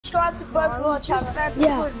subscribe to both of our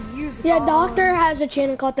channels. Yeah, Doctor has a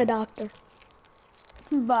channel called The Doctor.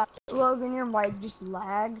 But Logan, your mic just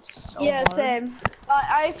lagged so Yeah, hard. same.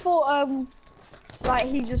 I thought like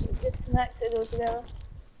he just disconnected altogether.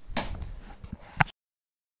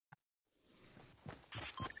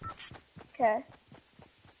 Okay.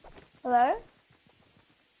 Hello?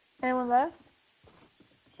 Anyone there?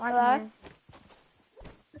 Hello?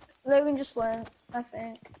 Logan just went, I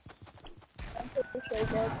think. I'm pretty sure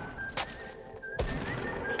he did.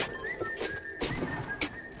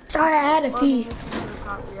 Sorry, I had to pee. This is no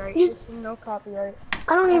copyright. This is no copyright.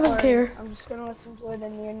 I don't even care. I'm just gonna listen to it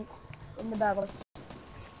in the battles.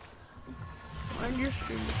 On your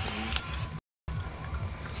stream.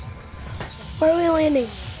 Where are we landing?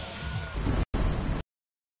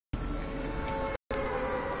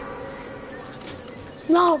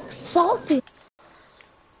 No, Salty.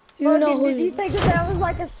 You know who? Did you think that was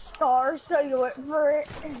like a star, so you went for it?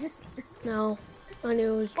 No, I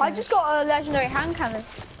knew it was. I just got a legendary hand cannon.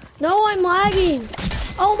 No, I'm lagging.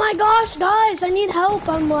 Oh my gosh, guys, I need help.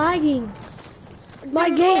 I'm lagging. My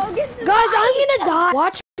game. Guys, I'm gonna die.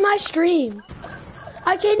 Watch my stream.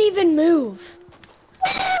 I can't even move.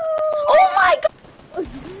 Oh my god.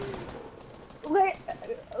 Wait,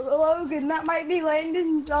 Logan, that might be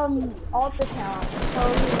Landon's altar count.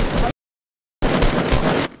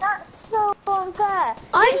 That's so unfair.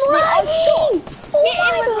 I'm lagging. Oh my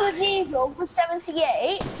Hit him god. with the eagle for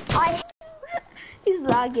 78. He's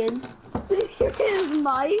lagging. His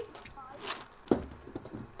mic.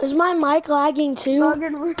 Is my mic lagging too?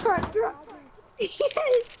 Logan, we're not trying.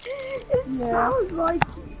 Yes, it sounds like,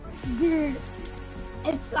 dude.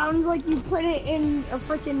 It sounds like you put it in a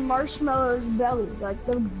freaking marshmallow's belly, like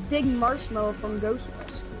the big marshmallow from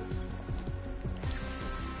Ghostbusters.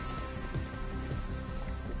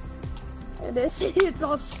 It's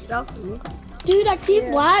all stuffy. Dude, I keep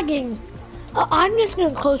lagging. I'm just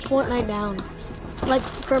gonna close Fortnite down. Like,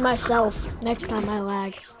 for myself, next time I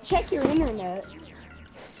lag. Check your internet.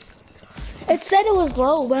 It said it was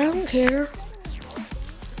low, but I don't care.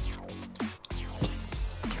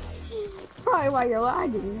 Probably why you're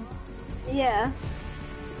lagging. Yeah.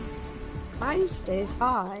 Mine stays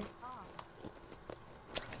high.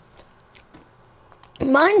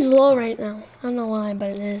 Mine's low right now. I don't know why, but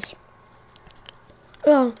it is.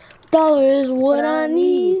 Oh, dollar is what I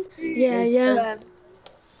need. Yeah.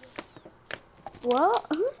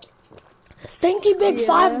 What? Thank you, Big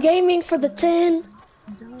Five Gaming, for the 10.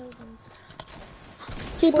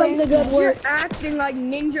 Keep up the good work. You're acting like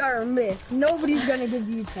Ninja or Myth. Nobody's gonna give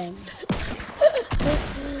you 10.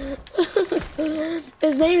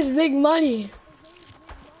 His name's Big Money.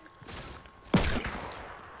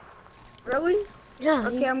 Really? Yeah.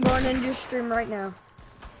 Okay, I'm going into your stream right now.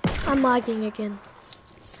 I'm lagging again.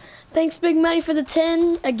 Thanks, Big Money, for the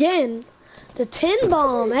 10 again. The 10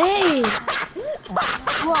 bomb, hey!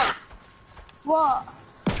 What? What?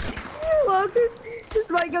 Look, this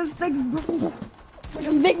mic goes 6.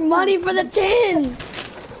 Big Money for the 10!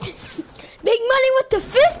 Big Money with the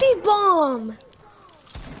 50 bomb!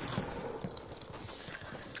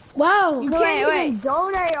 Wow. You can't even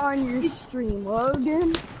donate on your stream,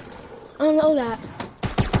 Logan. I don't know that.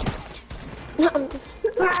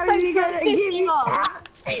 How are you gonna give me that?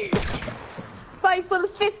 Thank you for the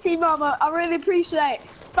 50, Mama. I really appreciate it.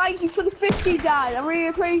 Thank you for the 50, Dad. I really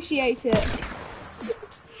appreciate it.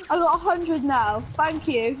 I got 100 now. Thank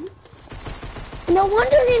you. No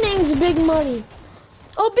wonder your name's Big Money.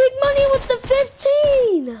 Oh, Big Money with the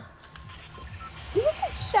 15!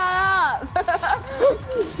 Shut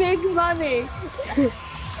up. Big Money.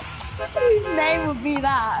 Whose name would be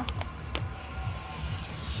that?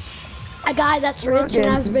 A guy that's rich and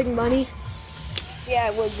has big money.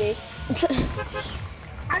 Yeah, it would be.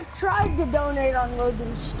 I've tried to donate on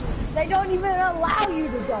Logan's stream. They don't even allow you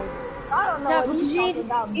to donate. I don't know what he's talking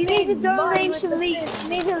about. You need a donation link. You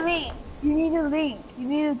need a link. You need a link. You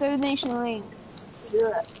need a donation link.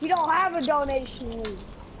 You don't have a donation link.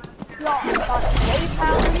 You don't have a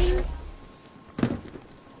PayPal link.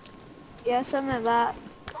 Yeah, something like that.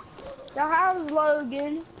 Now how's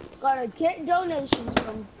Logan gonna get donations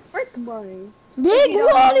from Frick Money? Big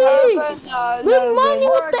Money! Big Money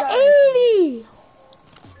with the 80!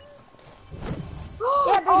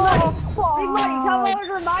 Yeah, Big Money. Big Money, come over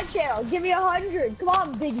to my channel. Give me 100. Come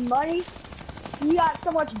on, Big Money. You got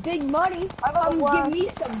so much big money. Come give me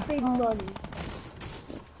some big money.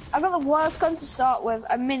 I got the worst gun to start with,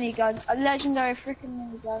 a minigun, a legendary freaking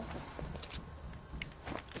minigun.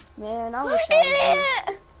 Man, I wish I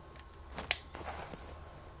was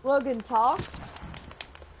Logan, talk.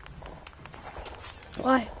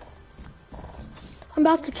 Why? I'm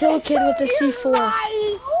about to kill a kid with a C4.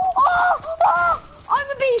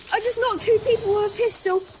 fought 2 people with a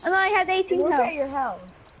pistol, and I had 18 Look health. at your health.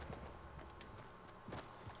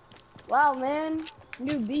 Wow, man.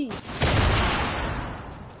 New beast.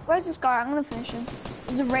 Where's this guy? I'm gonna finish him.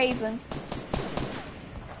 He's a raven.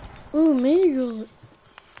 Ooh, Miguel.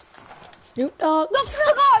 Snoop Dogg. Look, to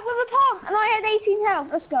the guy with a pump, and I had 18 health.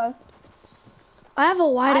 Let's go. I have a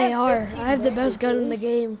wide I have AR. 15 I have the best gun in the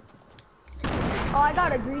game. Oh, I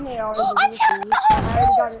got a green AR. Oh, I killed the I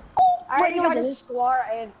already got it. I already Wait, got no, a this-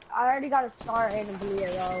 scar and a blue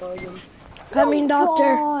AR, Logan. Coming,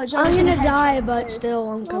 doctor. fudge, I'm I'm gonna gonna die, headshot but you. still,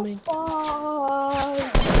 I'm coming. I'm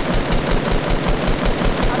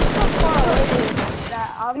so far away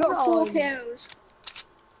that I'm I got 4 probably- kills.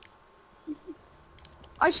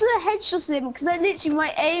 I should have headshotted him because I literally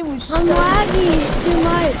my aim was just I'm going- laggy too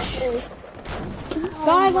much.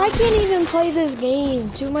 Guys, I can't even play this game.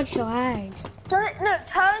 Too much lag.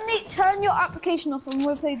 Turn your application off and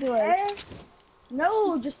we'll play duos. Yes.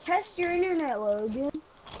 No, just test your internet, Logan.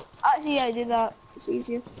 Actually, yeah, I did that. It's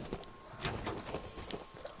easier.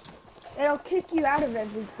 It'll kick you out of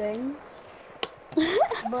everything,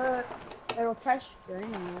 but it'll test your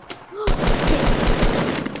internet.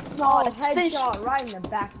 No, Oh, headshot right in the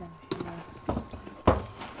back then.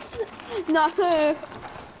 No.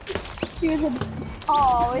 Here's a.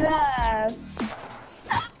 Oh, yeah.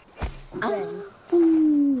 Dang.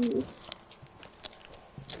 Ooh.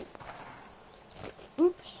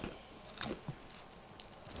 Oops.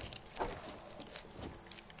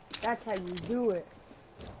 That's how you do it.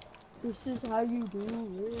 This is how you do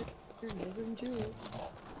it. Isn't it?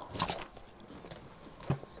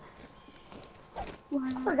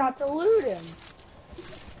 I forgot to loot him.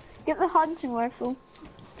 Get the hunting rifle.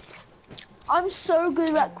 I'm so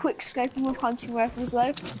good at quick scoping with hunting rifles,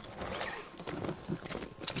 though.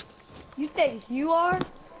 You think you are?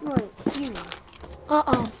 You haven't seen me.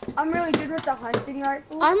 Uh-oh. I'm really good with the hunting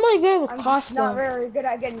rifles. I'm really good with I'm just not custom. very good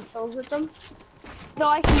at getting kills with them. No,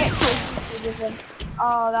 I can get kills with them.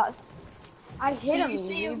 Oh, that's. I hit So him, you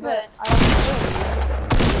see you're but good. I don't kill him.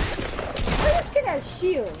 Look, this kid has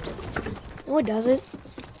shield. No, it doesn't.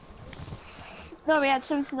 No, we had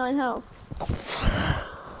 79 health.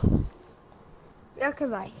 Yeah,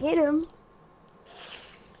 because I hit him.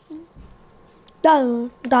 Dollar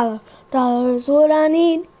is what I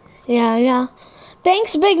need. Yeah.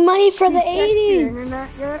 Thanks, Big Money, for the You checked your 80. internet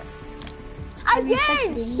yet? Have you checked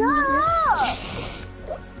Again, the shut internet?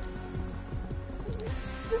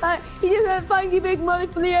 up! He just said thank you, big money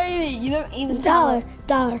for the 80. You don't even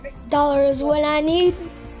Dollar is what I need.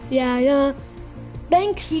 Yeah.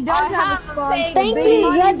 Thanks. He does have a sponsor. Thank Big you,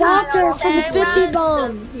 Money's yeah, not doctor, for the sponsored. 50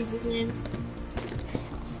 bomb. People's names.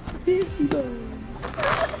 50 bomb.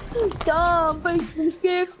 Dom, thanks for the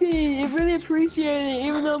 50. I really appreciate it,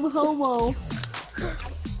 even though I'm a homo.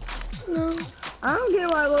 No. I don't get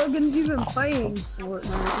why Logan's even playing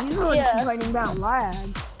Fortnite. He's really Yeah. complaining about lag.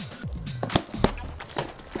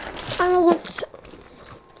 I don't know.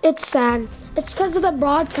 It's sad. It's because of the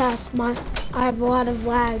broadcast. I have a lot of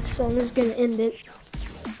lag, so I'm just gonna end it.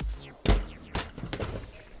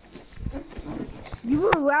 You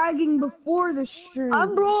were lagging before the stream.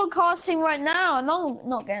 I'm broadcasting right now, and I'm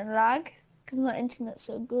not getting lag because my internet's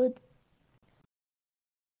so good.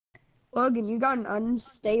 Logan, you got an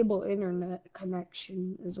unstable internet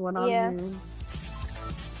connection, is what I'm Yeah. hearing.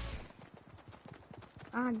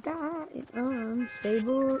 I got an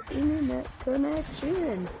unstable internet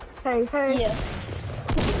connection. Hey. Yes.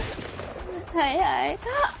 Hey.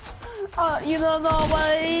 Oh, you don't know what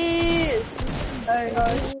it is.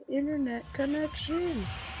 Unstable internet connection.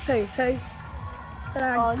 Hey. I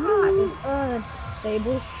got an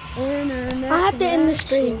unstable internet I have to end the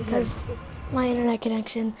stream connection. because my internet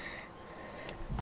connection